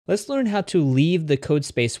Let's learn how to leave the code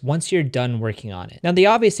space once you're done working on it. Now, the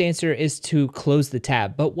obvious answer is to close the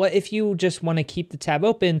tab, but what if you just want to keep the tab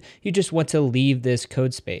open, you just want to leave this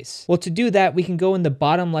code space? Well, to do that, we can go in the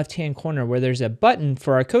bottom left-hand corner where there's a button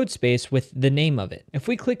for our code space with the name of it. If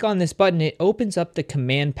we click on this button, it opens up the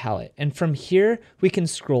command palette, and from here, we can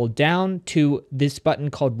scroll down to this button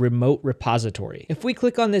called Remote Repository. If we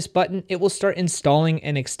click on this button, it will start installing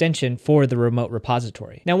an extension for the remote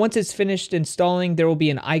repository. Now, once it's finished installing, there will be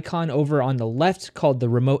an icon over on the left called the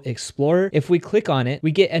Remote Explorer. If we click on it,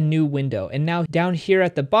 we get a new window. And now down here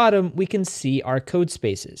at the bottom, we can see our code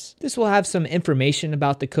spaces. This will have some information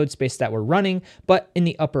about the code space that we're running, but in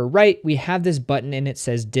the upper right, we have this button and it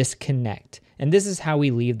says disconnect. And this is how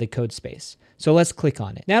we leave the code space. So let's click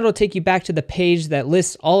on it. Now it'll take you back to the page that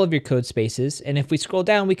lists all of your code spaces. And if we scroll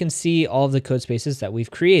down, we can see all of the code spaces that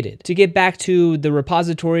we've created. To get back to the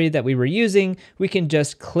repository that we were using, we can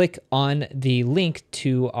just click on the link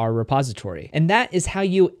to our repository. And that is how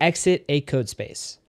you exit a code space.